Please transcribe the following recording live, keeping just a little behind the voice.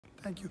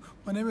Thank you.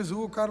 My name is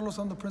Hugo Carlos.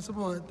 I'm the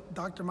principal at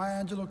Dr.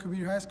 Maya Angelou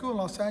Community High School in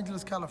Los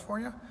Angeles,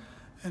 California.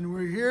 And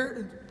we're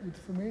here with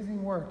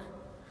amazing work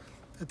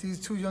that these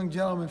two young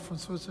gentlemen from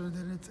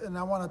Switzerland did. And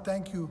I want to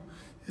thank you.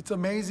 It's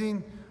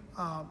amazing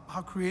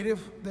how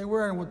creative they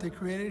were and what they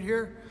created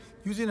here,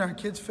 using our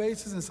kids'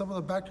 faces and some of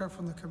the background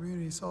from the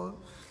community. So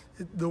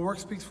the work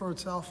speaks for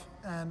itself.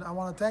 And I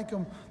want to thank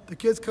them. The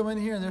kids come in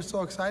here and they're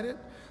so excited.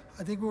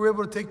 I think we were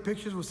able to take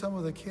pictures with some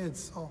of the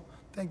kids. So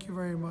thank you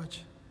very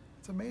much.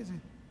 It's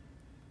amazing.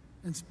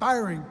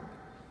 Inspiring.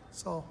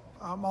 So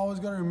I'm always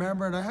going to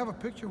remember, and I have a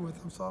picture with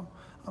them, so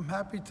I'm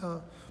happy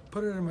to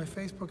put it in my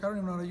Facebook. I don't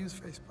even know how to use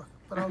Facebook,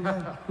 but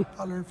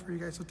I'll learn for you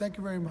guys. So thank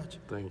you very much.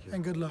 Thank you.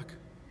 And good luck.